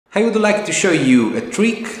I would like to show you a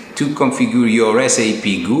trick to configure your SAP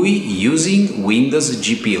GUI using Windows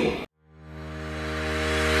GPO.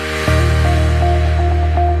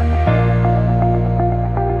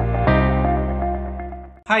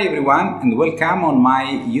 Hi everyone and welcome on my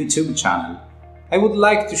YouTube channel. I would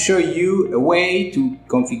like to show you a way to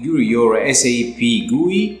configure your SAP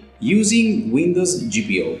GUI using Windows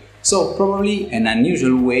GPO. So probably an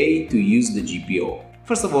unusual way to use the GPO.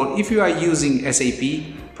 First of all, if you are using SAP,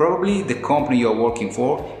 probably the company you are working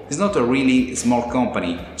for is not a really small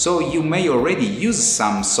company, so you may already use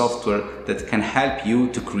some software that can help you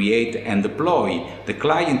to create and deploy the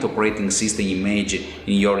client operating system image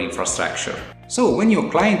in your infrastructure. So when your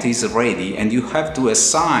client is ready and you have to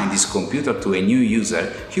assign this computer to a new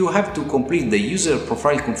user, you have to complete the user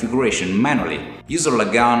profile configuration manually. User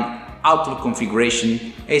logon, Outlook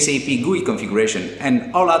configuration, SAP GUI configuration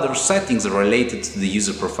and all other settings related to the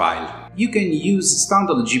user profile. You can use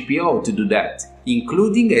standard GPO to do that,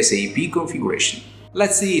 including SAP configuration.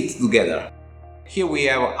 Let's see it together. Here we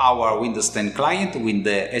have our Windows 10 client with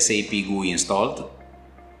the SAP GUI installed.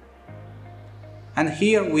 And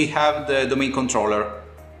here we have the domain controller.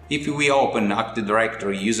 If we open Active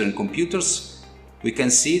Directory User and Computers, we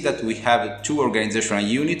can see that we have two organizational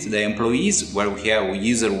units, the employees, where we have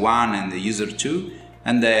user 1 and the user 2,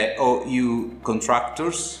 and the OU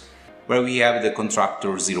contractors, where we have the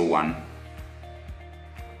contractor 01.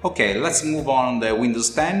 Okay, let's move on the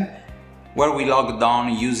Windows 10, where we logged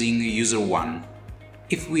on using user 1.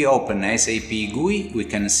 If we open SAP GUI, we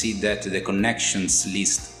can see that the connections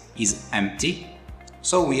list is empty,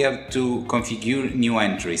 so we have to configure new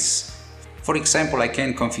entries. For example, I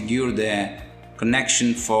can configure the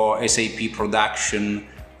connection for SAP production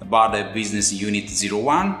about the business unit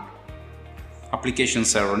 01, application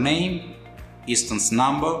server name, instance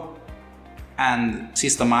number, and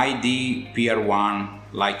system ID PR1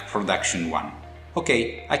 like production 1.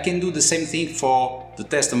 Okay, I can do the same thing for the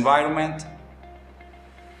test environment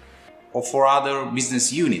or for other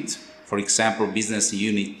business units. For example, business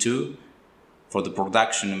unit 2 for the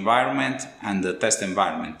production environment and the test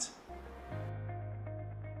environment.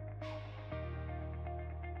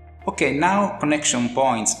 Okay, now connection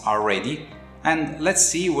points are ready and let's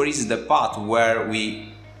see where is the path where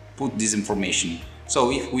we put this information.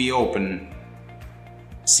 So if we open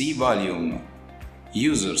C volume,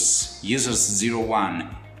 users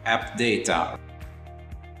 01, app data,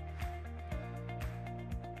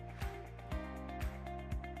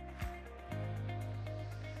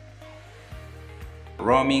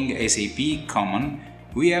 roaming SAP common,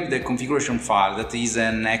 we have the configuration file that is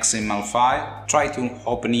an XML file. Try to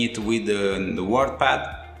open it with the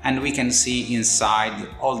WordPad and we can see inside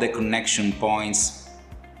all the connection points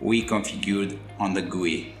we configured on the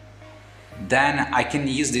GUI. Then I can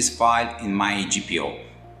use this file in my GPO.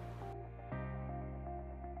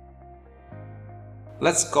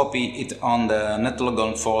 Let's copy it on the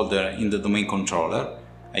netlogon folder in the domain controller.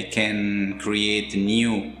 I can create a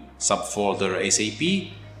new subfolder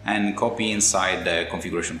SAP and copy inside the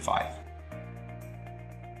configuration file.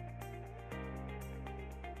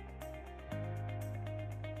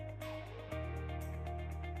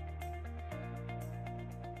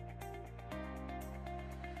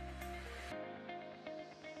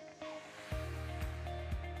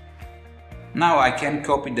 Now I can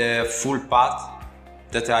copy the full path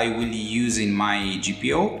that I will use in my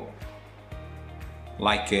GPO,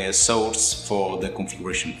 like a source for the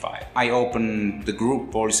configuration file. I open the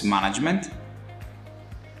group policy management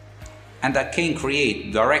and I can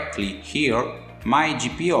create directly here my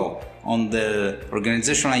GPO on the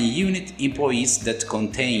organizational unit employees that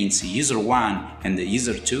contains user 1 and the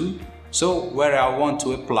user 2, so where I want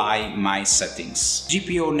to apply my settings.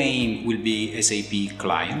 GPO name will be SAP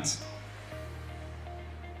client.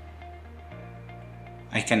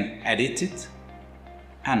 I can edit it.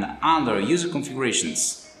 And under User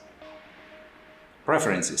Configurations,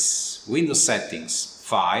 Preferences, Windows Settings,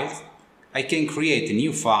 File, I can create a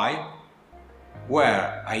new file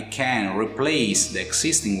where I can replace the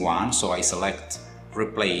existing one, so I select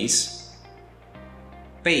Replace,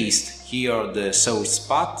 paste here the source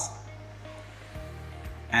path,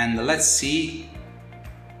 and let's see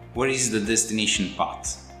where is the destination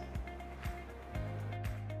path.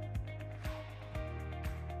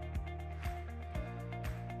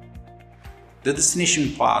 The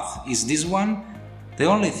destination path is this one. The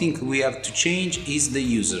only thing we have to change is the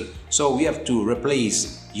user. So we have to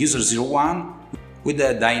replace user 01 with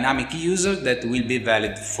a dynamic user that will be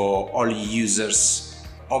valid for all users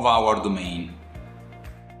of our domain.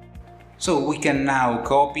 So we can now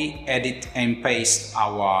copy, edit and paste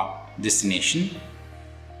our destination.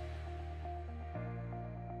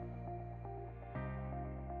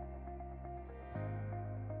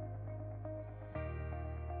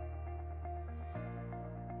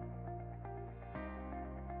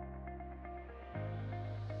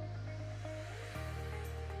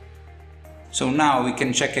 So now we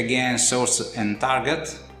can check again source and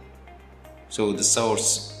target. So the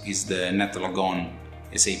source is the netlogon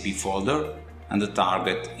SAP folder and the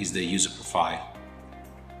target is the user profile.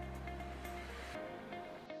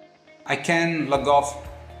 I can log off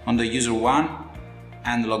on the user 1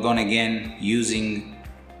 and log on again using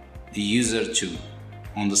the user 2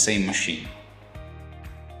 on the same machine.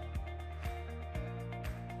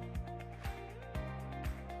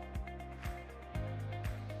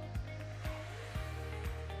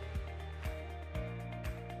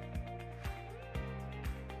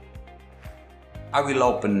 I will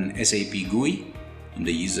open SAP GUI on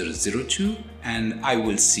the user 02 and I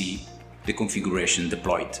will see the configuration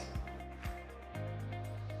deployed.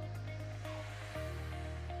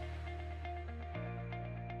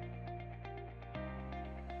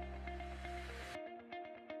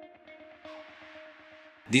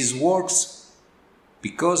 This works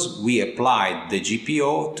because we applied the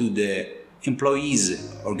GPO to the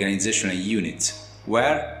employees organizational unit,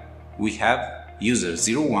 where we have user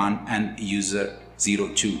 01 and user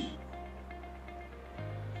 02.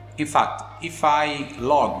 In fact, if I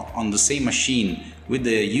log on the same machine with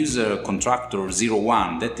the user contractor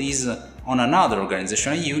 01 that is on another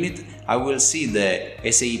organizational unit, I will see the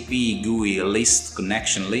SAP GUI list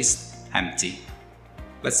connection list empty.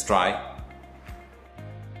 Let's try.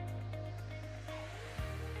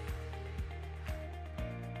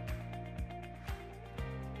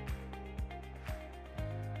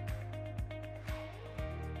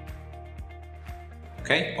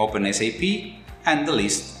 Okay, open SAP and the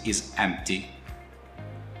list is empty.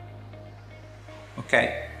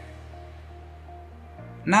 Okay.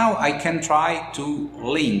 Now I can try to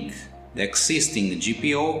link the existing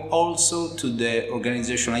GPO also to the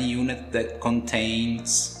organizational unit that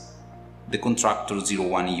contains the contractor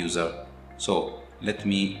 01 user. So let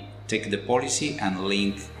me take the policy and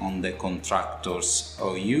link on the contractors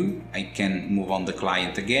OU. I can move on the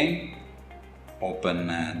client again, open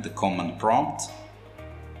the command prompt.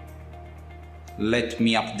 Let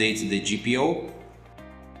me update the GPO.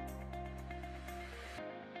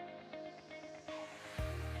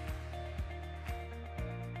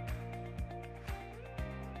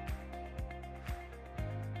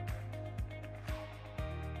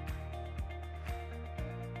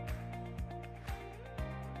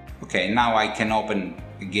 Okay, now I can open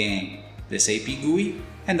again the SAP GUI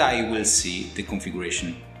and I will see the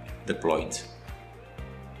configuration deployed.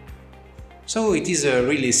 So it is a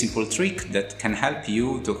really simple trick that can help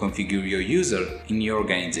you to configure your user in your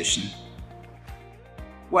organization.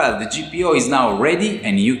 Well, the GPO is now ready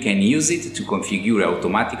and you can use it to configure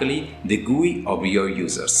automatically the GUI of your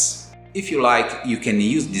users. If you like, you can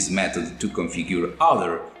use this method to configure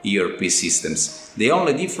other ERP systems. The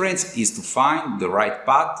only difference is to find the right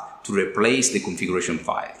path to replace the configuration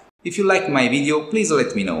file. If you like my video, please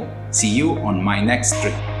let me know. See you on my next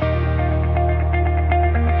trick.